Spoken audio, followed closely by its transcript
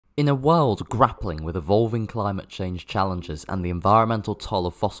In a world grappling with evolving climate change challenges and the environmental toll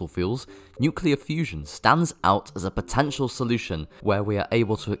of fossil fuels, nuclear fusion stands out as a potential solution where we are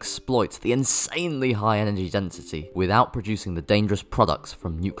able to exploit the insanely high energy density without producing the dangerous products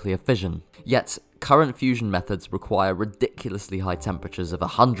from nuclear fission. Yet, current fusion methods require ridiculously high temperatures of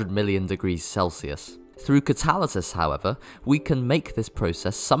 100 million degrees Celsius. Through catalysis, however, we can make this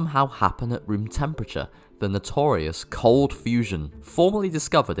process somehow happen at room temperature. The notorious cold fusion. Formerly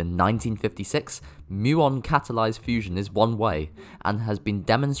discovered in 1956, Muon Catalyzed Fusion is one way, and has been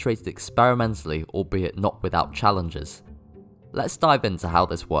demonstrated experimentally, albeit not without challenges. Let's dive into how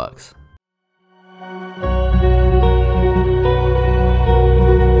this works.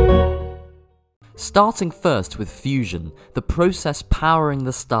 Starting first with fusion, the process powering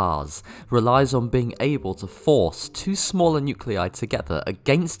the stars relies on being able to force two smaller nuclei together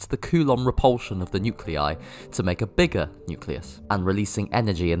against the Coulomb repulsion of the nuclei to make a bigger nucleus, and releasing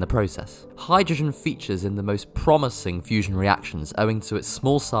energy in the process. Hydrogen features in the most promising fusion reactions owing to its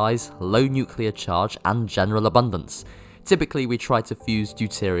small size, low nuclear charge, and general abundance. Typically, we try to fuse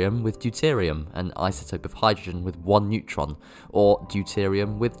deuterium with deuterium, an isotope of hydrogen with one neutron, or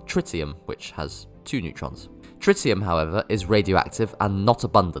deuterium with tritium, which has two neutrons. Tritium, however, is radioactive and not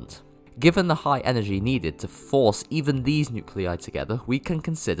abundant. Given the high energy needed to force even these nuclei together, we can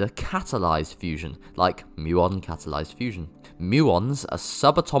consider catalyzed fusion, like Muon Catalyzed Fusion. Muons are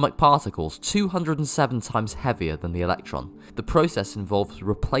subatomic particles 207 times heavier than the electron. The process involves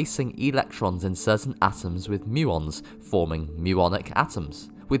replacing electrons in certain atoms with muons, forming muonic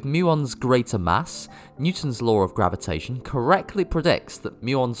atoms. With muons' greater mass, Newton's law of gravitation correctly predicts that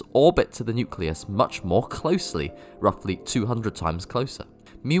muons orbit to the nucleus much more closely, roughly 200 times closer.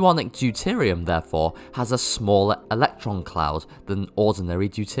 Muonic deuterium, therefore, has a smaller electron cloud than ordinary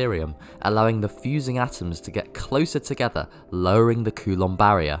deuterium, allowing the fusing atoms to get closer together, lowering the Coulomb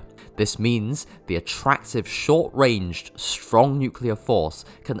barrier. This means the attractive, short-ranged, strong nuclear force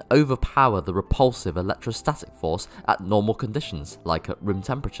can overpower the repulsive electrostatic force at normal conditions, like at room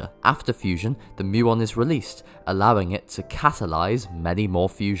temperature. After fusion, the muon is released, allowing it to catalyze many more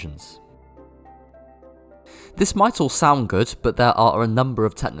fusions. This might all sound good, but there are a number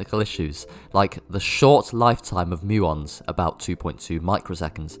of technical issues, like the short lifetime of muons, about 2.2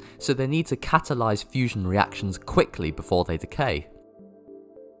 microseconds, so they need to catalyze fusion reactions quickly before they decay.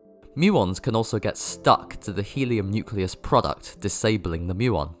 Muons can also get stuck to the helium nucleus product, disabling the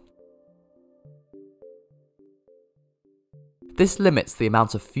muon. This limits the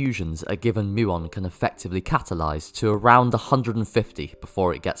amount of fusions a given muon can effectively catalyze to around 150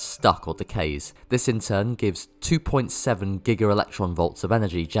 before it gets stuck or decays. This in turn gives 2.7 gigaelectronvolts of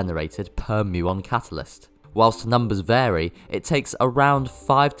energy generated per muon catalyst. Whilst numbers vary, it takes around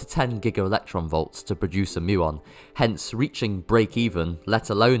 5 to 10 gigaelectronvolts to produce a muon, hence reaching break-even, let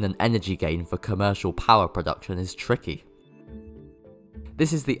alone an energy gain for commercial power production, is tricky.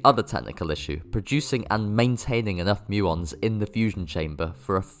 This is the other technical issue. Producing and maintaining enough muons in the fusion chamber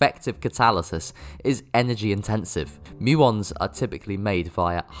for effective catalysis is energy intensive. Muons are typically made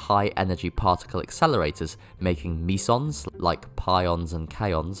via high energy particle accelerators, making mesons, like pions and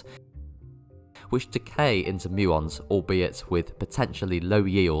kaons, which decay into muons, albeit with potentially low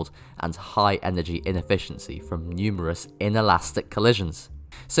yield and high energy inefficiency from numerous inelastic collisions.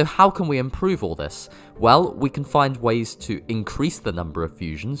 So how can we improve all this? Well, we can find ways to increase the number of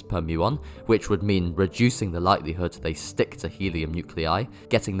fusions per muon, which would mean reducing the likelihood they stick to helium nuclei,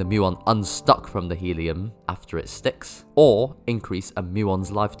 getting the muon unstuck from the helium after it sticks, or increase a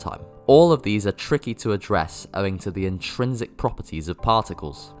muon's lifetime. All of these are tricky to address owing to the intrinsic properties of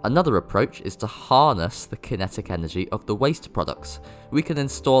particles. Another approach is to harness the kinetic energy of the waste products. We can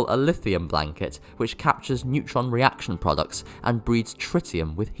install a lithium blanket which captures neutron reaction products and breeds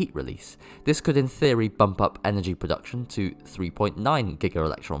tritium with heat release. This could in theory bump up energy production to 3.9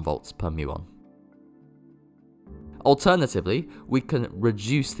 gigaelectronvolts per muon. Alternatively, we can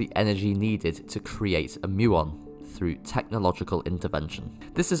reduce the energy needed to create a muon through technological intervention.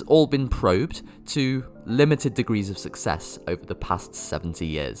 This has all been probed to limited degrees of success over the past 70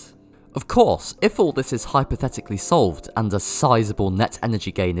 years. Of course, if all this is hypothetically solved and a sizable net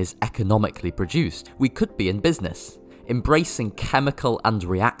energy gain is economically produced, we could be in business. Embracing chemical and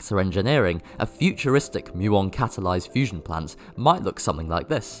reactor engineering, a futuristic Muon Catalyzed Fusion plant might look something like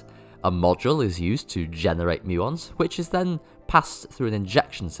this. A module is used to generate muons, which is then passed through an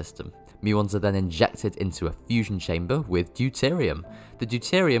injection system. Muons are then injected into a fusion chamber with deuterium. The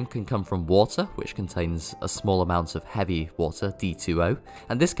deuterium can come from water, which contains a small amount of heavy water, D2O,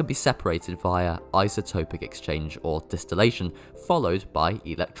 and this can be separated via isotopic exchange or distillation, followed by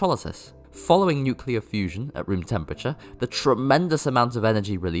electrolysis. Following nuclear fusion at room temperature, the tremendous amount of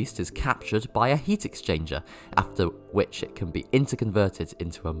energy released is captured by a heat exchanger, after which it can be interconverted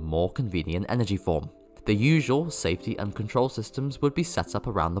into a more convenient energy form. The usual safety and control systems would be set up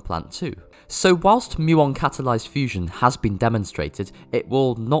around the plant too. So whilst Muon Catalyzed Fusion has been demonstrated, it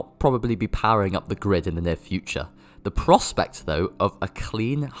will not probably be powering up the grid in the near future. The prospect, though, of a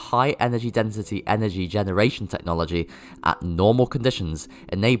clean, high energy density energy generation technology at normal conditions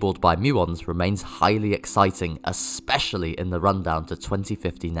enabled by muons remains highly exciting, especially in the rundown to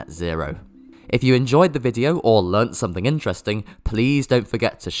 2050 net zero. If you enjoyed the video or learnt something interesting, please don't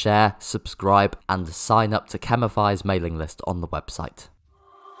forget to share, subscribe, and sign up to Chemify's mailing list on the website.